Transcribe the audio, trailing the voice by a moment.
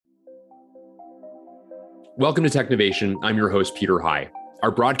Welcome to Technovation. I'm your host, Peter High. Our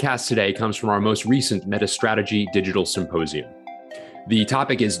broadcast today comes from our most recent MetaStrategy Digital Symposium. The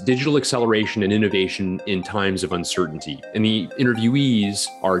topic is digital acceleration and innovation in times of uncertainty. And the interviewees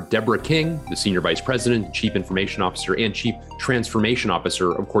are Deborah King, the Senior Vice President, Chief Information Officer, and Chief Transformation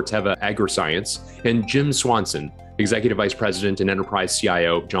Officer of Corteva Agriscience, and Jim Swanson, Executive Vice President and Enterprise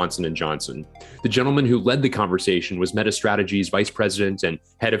CIO of Johnson & Johnson. The gentleman who led the conversation was MetaStrategy's Vice President and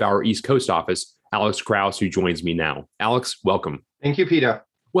Head of our East Coast office, Alex Kraus, who joins me now. Alex, welcome. Thank you, Peter.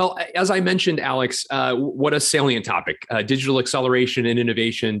 Well, as I mentioned, Alex, what a salient topic, digital acceleration and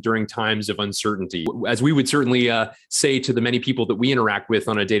innovation during times of uncertainty. As we would certainly say to the many people that we interact with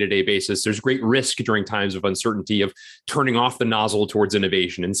on a day-to-day basis, there's great risk during times of uncertainty of turning off the nozzle towards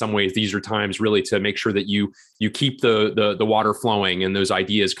innovation. In some ways, these are times really to make sure that you keep the water flowing and those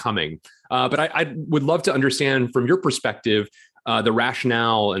ideas coming. But I would love to understand from your perspective, the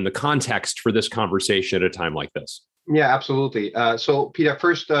rationale and the context for this conversation at a time like this. Yeah, absolutely. So, Peter,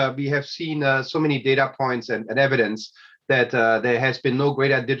 first, we have seen so many data points and evidence that there has been no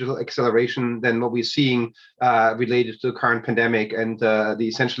greater digital acceleration than what we're seeing related to the current pandemic and the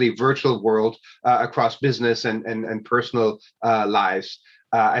essentially virtual world across business and personal lives.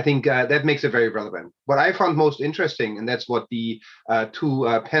 I think that makes it very relevant. What I found most interesting, and that's what the two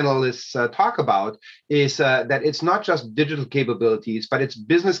panelists talk about, is that it's not just digital capabilities, but it's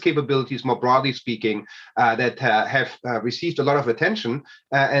business capabilities, more broadly speaking, that have received a lot of attention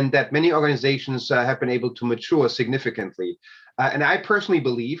and that many organizations have been able to mature significantly. And I personally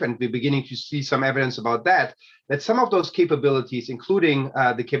believe, and we're beginning to see some evidence about that some of those capabilities, including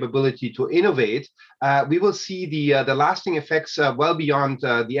the capability to innovate, we will see the lasting effects well beyond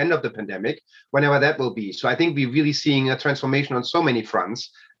the end of the pandemic, whenever that will be. So I think we're really seeing a transformation on so many fronts.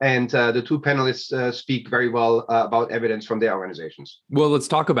 And the two panelists speak very well about evidence from their organizations. Well, let's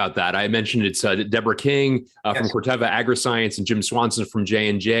talk about that. I mentioned it's Deborah King from Corteva Agriscience and Jim Swanson from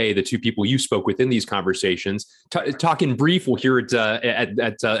J&J, the two people you spoke with in these conversations. Talk in brief, we'll hear it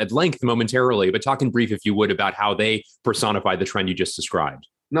at length momentarily, but talk in brief, if you would, about how they personify the trend you just described.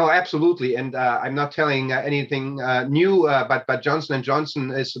 No, absolutely. And I'm not telling anything new, but Johnson &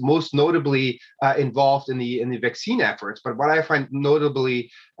 Johnson is most notably involved in the vaccine efforts. But what I find notably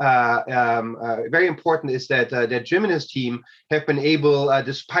very important is that Jim and his team have been able,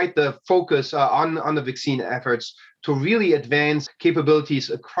 despite the focus on the vaccine efforts, to really advance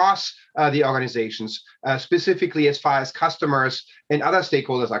capabilities across the organizations, specifically as far as customers and other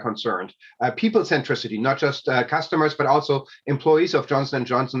stakeholders are concerned. People centricity, not just customers, but also employees of Johnson &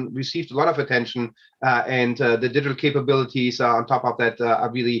 Johnson received a lot of attention, and the digital capabilities on top of that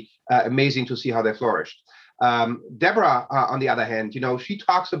are really amazing to see how they flourished. Deborah, on the other hand, she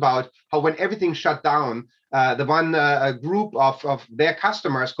talks about how when everything shut down, the one group of their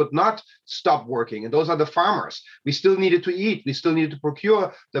customers could not stop working, and those are the farmers. We still needed to eat. We still needed to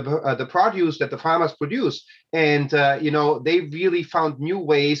procure the produce that the farmers produce, and they really found new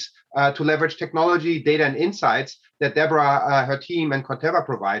ways to leverage technology, data, and insights that Deborah, her team, and Corteva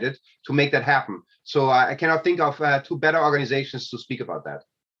provided to make that happen. So I cannot think of two better organizations to speak about that.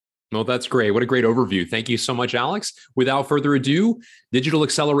 Well, that's great. What a great overview. Thank you so much, Alex. Without further ado, digital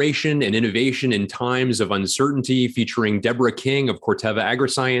acceleration and innovation in times of uncertainty, featuring Deborah King of Corteva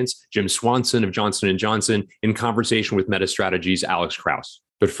Agriscience, Jim Swanson of Johnson & Johnson, in conversation with MetaStrategy's Alex Kraus.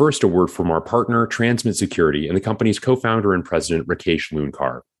 But first, a word from our partner, Transmit Security, and the company's co-founder and president, Rakesh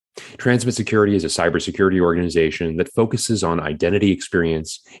Lunkar. Transmit Security is a cybersecurity organization that focuses on identity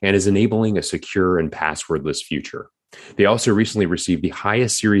experience and is enabling a secure and passwordless future. They also recently received the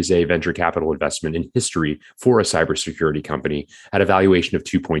highest Series A venture capital investment in history for a cybersecurity company at a valuation of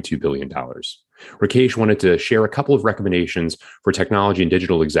 $2.2 billion. Rakesh wanted to share a couple of recommendations for technology and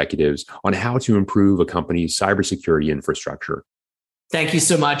digital executives on how to improve a company's cybersecurity infrastructure. Thank you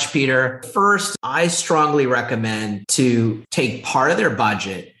so much, Peter. First, I strongly recommend to take part of their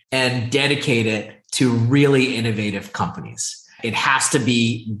budget and dedicate it to really innovative companies. It has to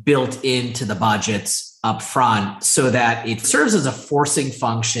be built into the budgets up front so that it serves as a forcing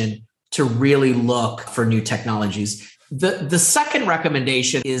function to really look for new technologies. The second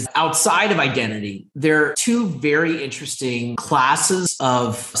recommendation is outside of identity. There are two very interesting classes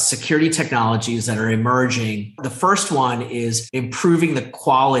of security technologies that are emerging. The first one is improving the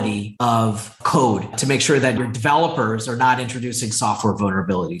quality of code to make sure that your developers are not introducing software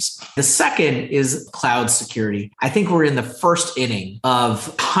vulnerabilities. The second is cloud security. I think we're in the first inning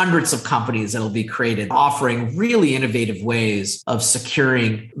of hundreds of companies that will be created offering really innovative ways of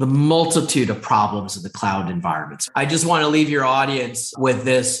securing the multitude of problems in the cloud environments. I just just want to leave your audience with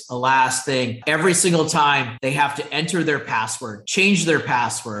this last thing. Every single time they have to enter their password, change their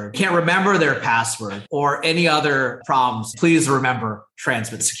password, can't remember their password, or any other problems, please remember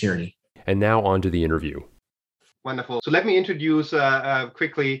Transmit Security. And now on to the interview. Wonderful. So let me introduce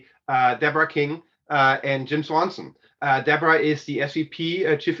quickly Deborah King and Jim Swanson. Deborah is the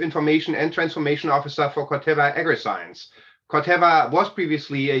SVP, Chief Information and Transformation Officer for Corteva Agriscience. Corteva was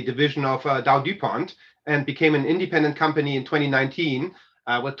previously a division of Dow DuPont and became an independent company in 2019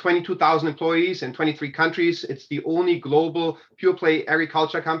 with 22,000 employees in 23 countries. It's the only global pure-play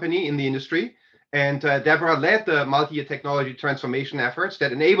agriculture company in the industry. And Deborah led the multi-year technology transformation efforts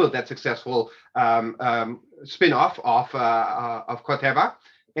that enabled that successful spin-off of Corteva.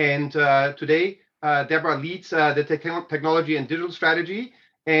 And today, Deborah leads the technology and digital strategy.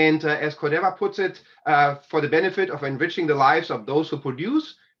 And as Corteva puts it, for the benefit of enriching the lives of those who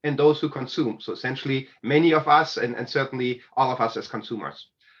produce and those who consume. So essentially, many of us and certainly all of us as consumers.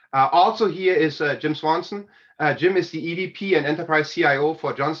 Also here is Jim Swanson. Jim is the EVP and Enterprise CIO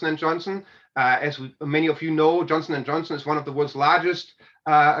for Johnson & Johnson. As many of you know, Johnson & Johnson is one of the world's largest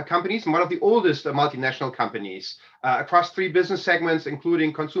companies and one of the oldest multinational companies across 3 business segments,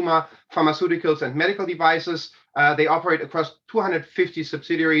 including consumer, pharmaceuticals, and medical devices. They operate across 250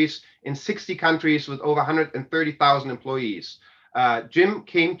 subsidiaries in 60 countries with over 130,000 employees. Jim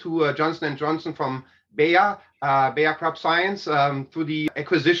came to Johnson & Johnson from Bayer Crop Science through the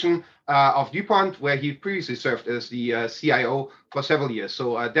acquisition of DuPont, where he previously served as the CIO for several years.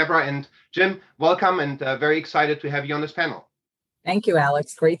 So Deborah and Jim, welcome, and very excited to have you on this panel. Thank you,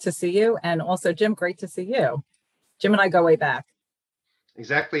 Alex. Great to see you. And also, Jim, great to see you. Jim and I go way back.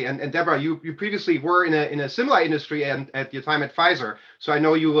 Exactly. And Deborah, you previously were in a similar industry and at your time at Pfizer. So I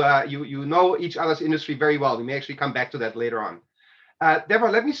know you know each other's industry very well. We may actually come back to that later on. Deborah,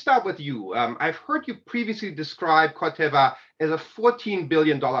 let me start with you. I've heard you previously describe Corteva as a $14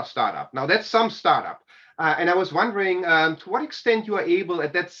 billion startup. Now, that's some startup. And I was wondering to what extent you are able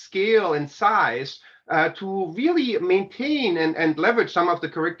at that scale and size to really maintain and leverage some of the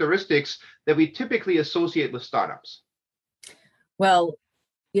characteristics that we typically associate with startups. Well,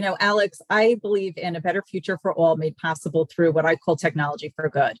 you know, Alex, I believe in a better future for all made possible through what I call technology for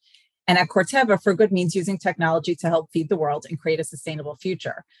good. And at Corteva, for good means using technology to help feed the world and create a sustainable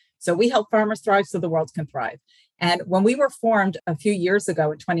future. So we help farmers thrive so the world can thrive. And when we were formed a few years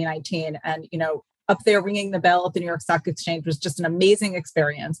ago in 2019, and, you know, up there ringing the bell at the New York Stock Exchange was just an amazing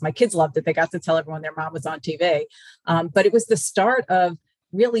experience. My kids loved it. They got to tell everyone their mom was on TV. But it was the start of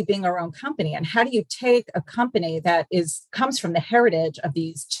really being our own company. And how do you take a company that comes from the heritage of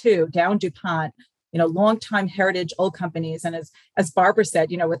these two, Dow and DuPont, you know, longtime heritage old companies, and as Barbara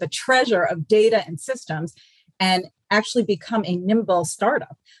said, you know, with a treasure of data and systems, and actually become a nimble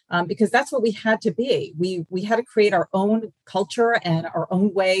startup, because that's what we had to be. We had to create our own culture and our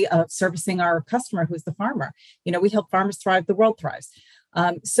own way of servicing our customer, who's the farmer. You know, we help farmers thrive, the world thrives.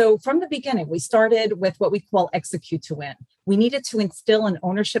 So from the beginning, we started with what we call execute to win. We needed to instill an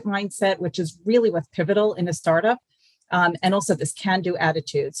ownership mindset, which is really what's pivotal in a startup, and also this can-do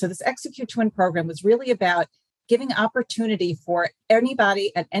attitude. So this execute to win program was really about giving opportunity for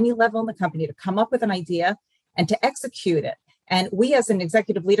anybody at any level in the company to come up with an idea and to execute it. And we as an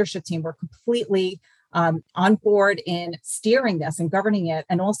executive leadership team were completely on board in steering this and governing it,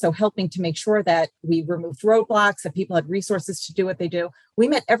 and also helping to make sure that we removed roadblocks, that people had resources to do what they do. We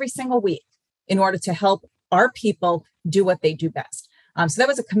met every single week in order to help our people do what they do best. So that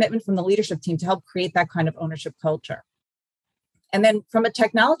was a commitment from the leadership team to help create that kind of ownership culture. And then from a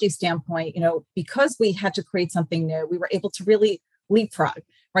technology standpoint, you know, because we had to create something new, we were able to really leapfrog,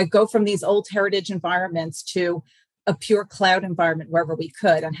 right? Go from these old heritage environments to a pure cloud environment wherever we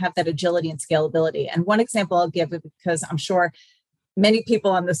could, and have that agility and scalability. And one example I'll give, because I'm sure many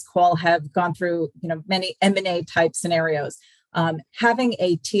people on this call have gone through, you know, many M&A type scenarios. Having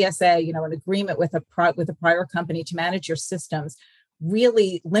a TSA, you know, an agreement with a prior company to manage your systems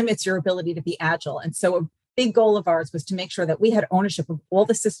really limits your ability to be agile. And so a big goal of ours was to make sure that we had ownership of all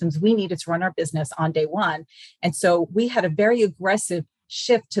the systems we needed to run our business on day one. And so we had a very aggressive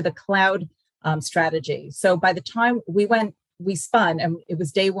shift to the cloud strategy. So by the time we spun, and it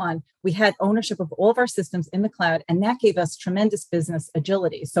was day one, we had ownership of all of our systems in the cloud, and that gave us tremendous business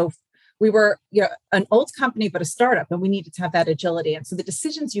agility. So we were, you know, an old company, but a startup, and we needed to have that agility. And so the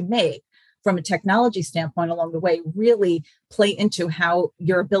decisions you make from a technology standpoint along the way really play into how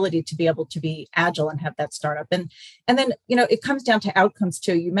your ability to be able to be agile and have that startup. And then, you know, it comes down to outcomes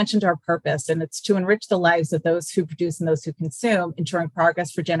too. You mentioned our purpose, and it's to enrich the lives of those who produce and those who consume, ensuring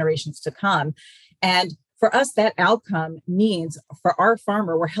progress for generations to come. And for us, that outcome means for our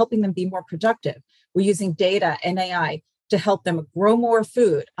farmer, we're helping them be more productive. We're using data and AI to help them grow more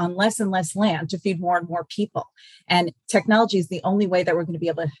food on less and less land to feed more and more people. And technology is the only way that we're going to be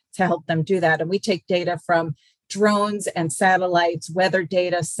able to help them do that. And we take data from drones and satellites, weather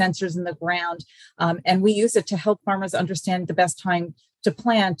data, sensors in the ground, and we use it to help farmers understand the best time to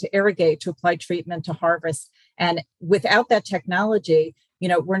plant, to irrigate, to apply treatment, to harvest. And without that technology,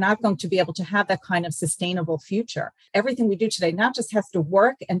 we're not going to be able to have that kind of sustainable future. Everything we do today not just has to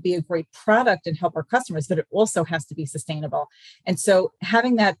work and be a great product and help our customers, but it also has to be sustainable. And so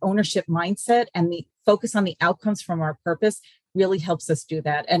having that ownership mindset and the focus on the outcomes from our purpose really helps us do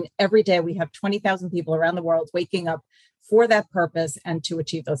that. And every day we have 20,000 people around the world waking up for that purpose and to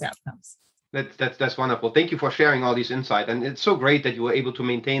achieve those outcomes. That's wonderful. Thank you for sharing all these insights. And it's so great that you were able to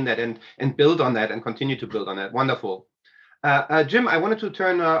maintain that and build on that and continue to build on that. Wonderful. Jim, I wanted to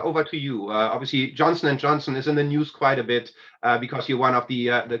turn over to you. Obviously, Johnson & Johnson is in the news quite a bit because you're one of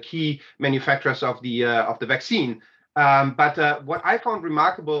the key manufacturers of the vaccine. But what I found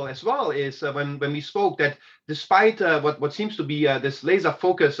remarkable as well is when we spoke that despite what seems to be this laser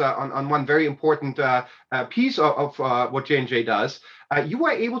focus on one very important piece of what J&J does, you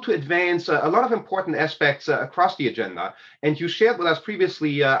were able to advance a lot of important aspects across the agenda. And you shared with us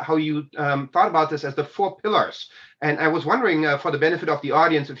previously how you thought about this as the 4 pillars. And I was wondering, for the benefit of the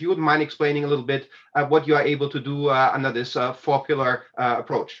audience, if you wouldn't mind explaining a little bit what you are able to do under this 4-pillar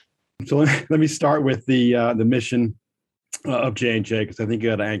approach. So let me start with the mission of J&J, because I think you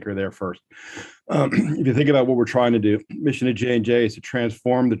got to anchor there first. If you think about what we're trying to do, mission of J&J is to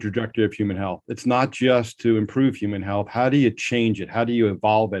transform the trajectory of human health. It's not just to improve human health. How do you change it? How do you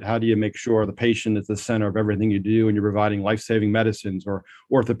evolve it? How do you make sure the patient is the center of everything you do and you're providing life-saving medicines or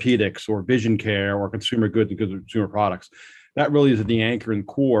orthopedics or vision care or consumer goods and consumer products? That really is the anchor and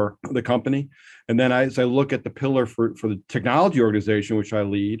core of the company. And then as I look at the pillar for the technology organization, which I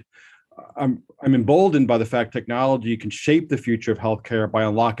lead, I'm emboldened by the fact technology can shape the future of healthcare by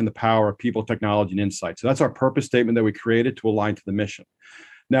unlocking the power of people, technology, and insight. So that's our purpose statement that we created to align to the mission.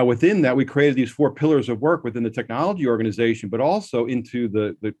 Now, within that, we created these 4 pillars of work within the technology organization, but also into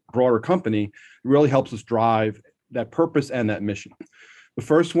the broader company. It really helps us drive that purpose and that mission. The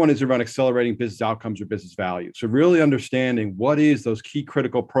first one is around accelerating business outcomes or business value. So really understanding what is those key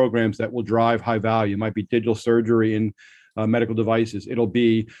critical programs that will drive high value. It might be digital surgery in medical devices. It'll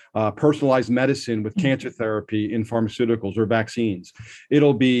be personalized medicine with cancer therapy in pharmaceuticals or vaccines.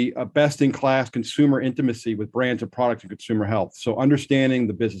 It'll be a best-in-class consumer intimacy with brands and products and consumer health. So understanding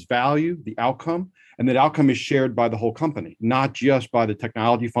the business value, the outcome, and that outcome is shared by the whole company, not just by the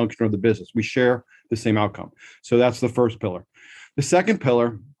technology function of the business. We share the same outcome. So that's the first pillar. The second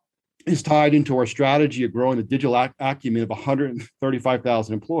pillar is tied into our strategy of growing the digital acumen of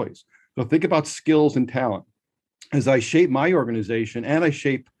 135,000 employees. So think about skills and talent. As I shape my organization and I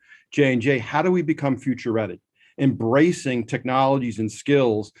shape J&J, how do we become future ready? Embracing technologies and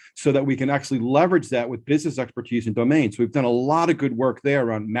skills so that we can actually leverage that with business expertise and domains. So we've done a lot of good work there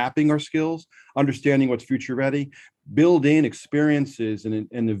around mapping our skills, understanding what's future ready, build in experiences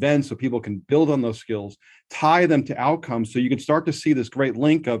and events so people can build on those skills, tie them to outcomes so you can start to see this great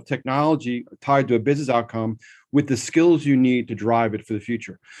link of technology tied to a business outcome with the skills you need to drive it for the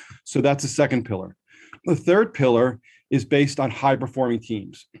future. So that's the second pillar. The third pillar is based on high-performing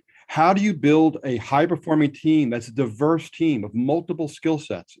teams. How do you build a high-performing team that's a diverse team of multiple skill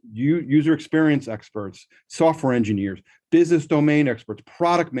sets, user experience experts, software engineers, business domain experts,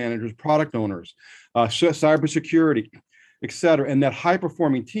 product managers, product owners, cybersecurity, et cetera. And that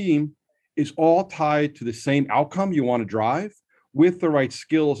high-performing team is all tied to the same outcome you want to drive with the right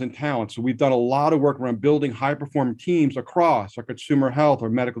skills and talents. So we've done a lot of work around building high-performing teams across our consumer health, our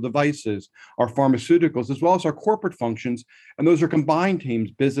medical devices, our pharmaceuticals, as well as our corporate functions. And those are combined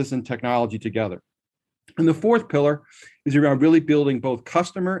teams, business and technology together. And the fourth pillar is around really building both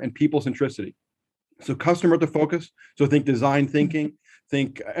customer and people centricity. So customer at the focus. So think design thinking,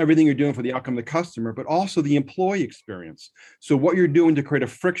 think everything you're doing for the outcome of the customer, but also the employee experience. So what you're doing to create a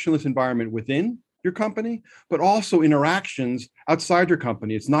frictionless environment within your company, but also interactions outside your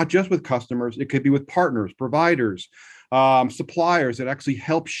company. It's not just with customers. It could be with partners, providers, suppliers that actually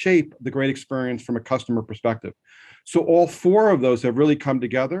help shape the great experience from a customer perspective. So all 4 of those have really come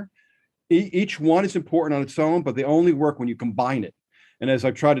together. Each one is important on its own, but they only work when you combine it. And as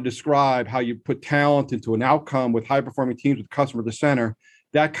I've tried to describe how you put talent into an outcome with high-performing teams with customer at the center,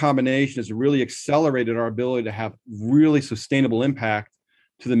 that combination has really accelerated our ability to have really sustainable impact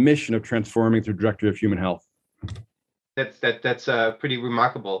to the mission of transforming the trajectory of human health. That's pretty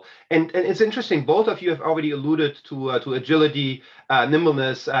remarkable, and it's interesting. Both of you have already alluded to agility,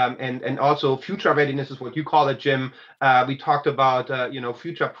 nimbleness, and also future readiness is what you call it, Jim. We talked about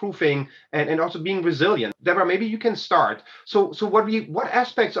future proofing and also being resilient. Deborah, maybe you can start. So what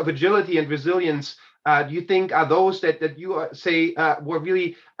aspects of agility and resilience do you think are those that you say were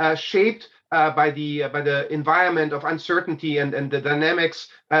really shaped by the environment of uncertainty and the dynamics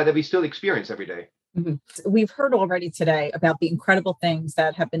that we still experience every day? Mm-hmm. We've heard already today about the incredible things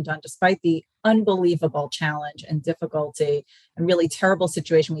that have been done despite the unbelievable challenge and difficulty and really terrible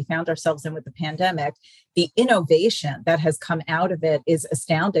situation we found ourselves in with the pandemic. The innovation that has come out of it is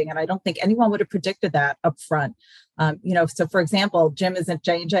astounding. And I don't think anyone would have predicted that up front. So for example, Jim is at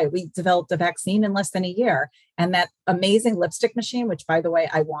J&J. We developed a vaccine in less than a year. And that amazing lipstick machine, which by the way,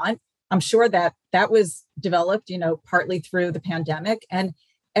 I want, I'm sure that was developed, partly through the pandemic. And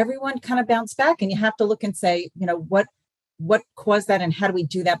everyone kind of bounced back, and you have to look and say, what caused that and how do we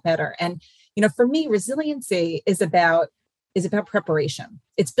do that better? And, for me, resiliency is about preparation.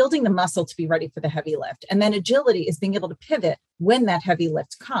 It's building the muscle to be ready for the heavy lift. And then agility is being able to pivot when that heavy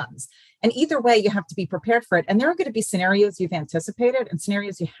lift comes. And either way, you have to be prepared for it. And there are going to be scenarios you've anticipated and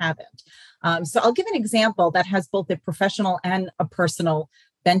scenarios you haven't. So I'll give an example that has both a professional and a personal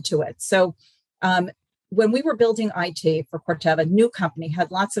bent to it. So, when we were building IT for Corteva, new company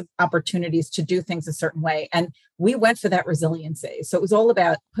had lots of opportunities to do things a certain way. And we went for that resiliency. So it was all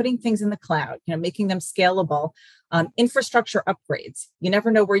about putting things in the cloud, making them scalable, infrastructure upgrades. You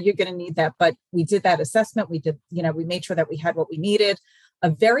never know where you're going to need that, but we did that assessment. We did, we made sure that we had what we needed, a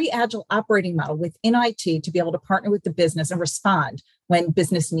very agile operating model within IT to be able to partner with the business and respond when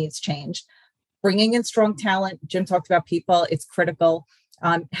business needs change. Bringing in strong talent. Jim talked about people. It's critical.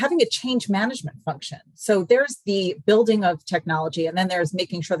 Having a change management function. So there's the building of technology, and then there's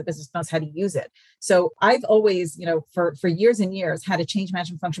making sure the business knows how to use it. So I've always, for years and years, had a change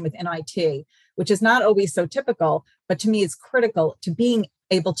management function within IT, which is not always so typical, but to me is critical to being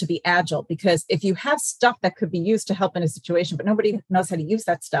able to be agile. Because if you have stuff that could be used to help in a situation, but nobody knows how to use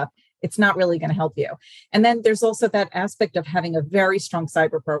that stuff, it's not really going to help you. And then there's also that aspect of having a very strong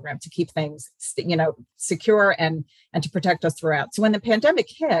cyber program to keep things, secure and to protect us throughout. So when the pandemic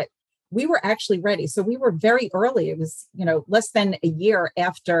hit, we were actually ready. So we were very early. It was, less than a year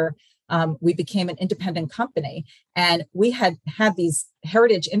after we became an independent company, and we had these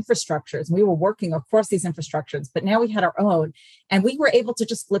heritage infrastructures. We were working across these infrastructures, but now we had our own, and we were able to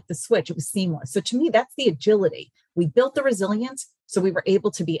just flip the switch. It was seamless. So to me, that's the agility. We built the resilience, so we were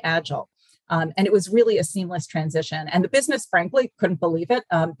able to be agile. And it was really a seamless transition. And the business, frankly, couldn't believe it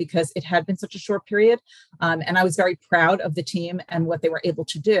because it had been such a short period. And I was very proud of the team and what they were able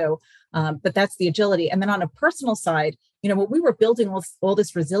to do. But that's the agility. And then on a personal side, when we were building all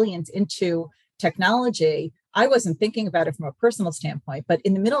this resilience into technology, I wasn't thinking about it from a personal standpoint, but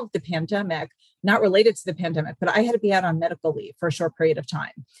in the middle of the pandemic, not related to the pandemic, but I had to be out on medical leave for a short period of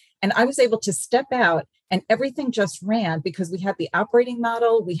time. And I was able to step out and everything just ran because we had the operating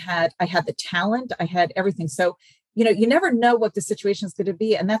model, I had the talent, I had everything. So, you never know what the situation is going to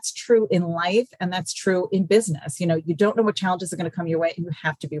be. And that's true in life. And that's true in business. You don't know what challenges are going to come your way, and you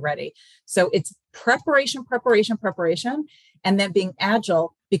have to be ready. So it's preparation, and then being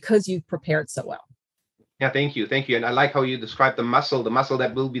agile because you've prepared so well. Yeah, thank you. And I like how you described the muscle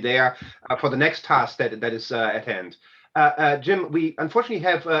that will be there for the next task that is at hand. Jim, we unfortunately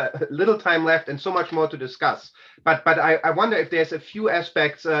have little time left and so much more to discuss. But I wonder if there's a few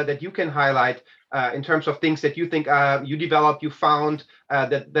aspects that you can highlight in terms of things that you think you developed, you found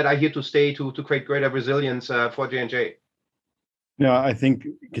that are here to stay to create greater resilience for J&J. I think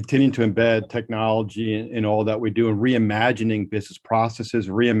continuing to embed technology in all that we do and reimagining business processes,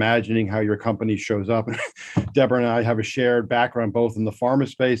 reimagining how your company shows up. Deborah and I have a shared background both in the pharma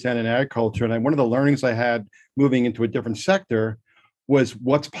space and in agriculture. And one of the learnings I had moving into a different sector was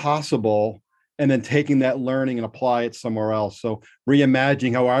what's possible and then taking that learning and apply it somewhere else. So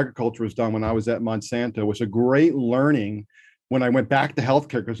reimagining how agriculture was done when I was at Monsanto was a great learning when I went back to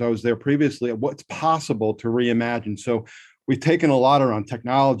healthcare, because I was there previously, what's possible to reimagine. So we've taken a lot around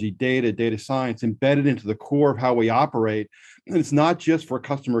technology, data science, embedded into the core of how we operate. And it's not just for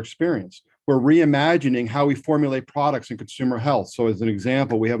customer experience. We're reimagining how we formulate products in consumer health. So as an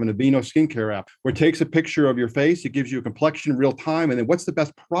example, we have an Aveeno skincare app where it takes a picture of your face, it gives you a complexion in real time, and then what's the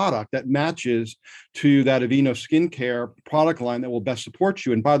best product that matches to that Aveeno skincare product line that will best support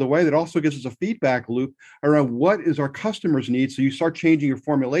you. And by the way, that also gives us a feedback loop around what is our customers' needs. So you start changing your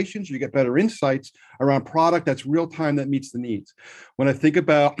formulations, you get better insights around product that's real time that meets the needs. When I think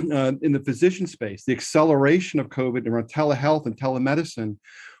about in the physician space, the acceleration of COVID around telehealth and telemedicine,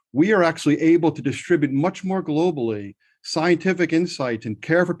 we are actually able to distribute much more globally scientific insights and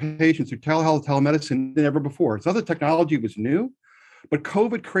care for patients through telehealth, telemedicine than ever before. It's not that technology was new, but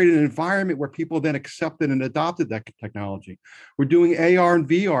COVID created an environment where people then accepted and adopted that technology. We're doing AR and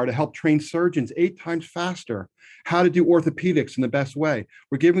VR to help train surgeons 8 times faster how to do orthopedics in the best way.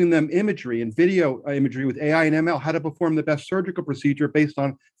 We're giving them imagery and video imagery with AI and ML, how to perform the best surgical procedure based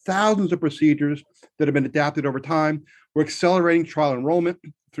on thousands of procedures that have been adapted over time. We're accelerating trial enrollment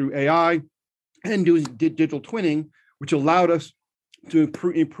through AI and doing digital twinning, which allowed us to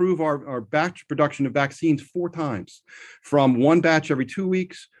improve our batch production of vaccines 4 times, from 1 batch every 2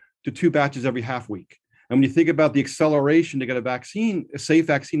 weeks to 2 batches every half week. And when you think about the acceleration to get a safe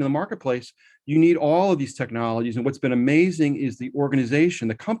vaccine in the marketplace, you need all of these technologies. And what's been amazing is the organization,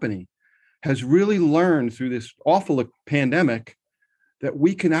 the company, has really learned through this awful pandemic that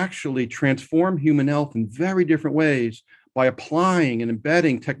we can actually transform human health in very different ways by applying and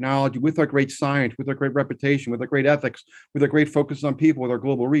embedding technology with our great science, with our great reputation, with our great ethics, with our great focus on people, with our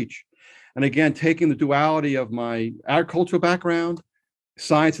global reach. And again, taking the duality of my agricultural background,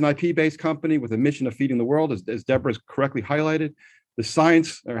 science and IP-based company with a mission of feeding the world, as Deborah has correctly highlighted, the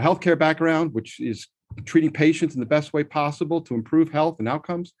science or healthcare background, which is treating patients in the best way possible to improve health and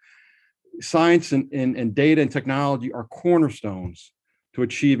outcomes. Science and data and technology are cornerstones to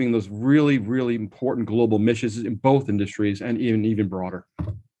achieving those really, really important global missions in both industries and even broader.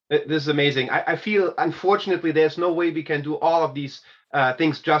 This is amazing. I feel, unfortunately, there's no way we can do all of these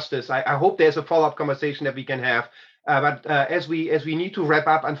things justice. I hope there's a follow-up conversation that we can have. But as we need to wrap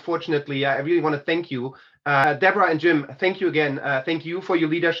up, unfortunately, I really want to thank you. Deborah and Jim, thank you again. Thank you for your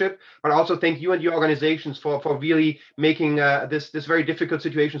leadership, but also thank you and your organizations for really making this very difficult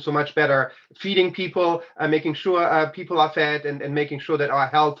situation so much better, feeding people, making sure people are fed, and making sure that our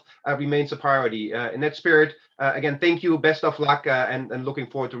health remains a priority. In that spirit, again, thank you, best of luck, and looking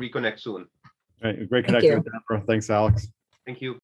forward to reconnect soon. Great connecting with Deborah. Thanks, Alex. Thank you.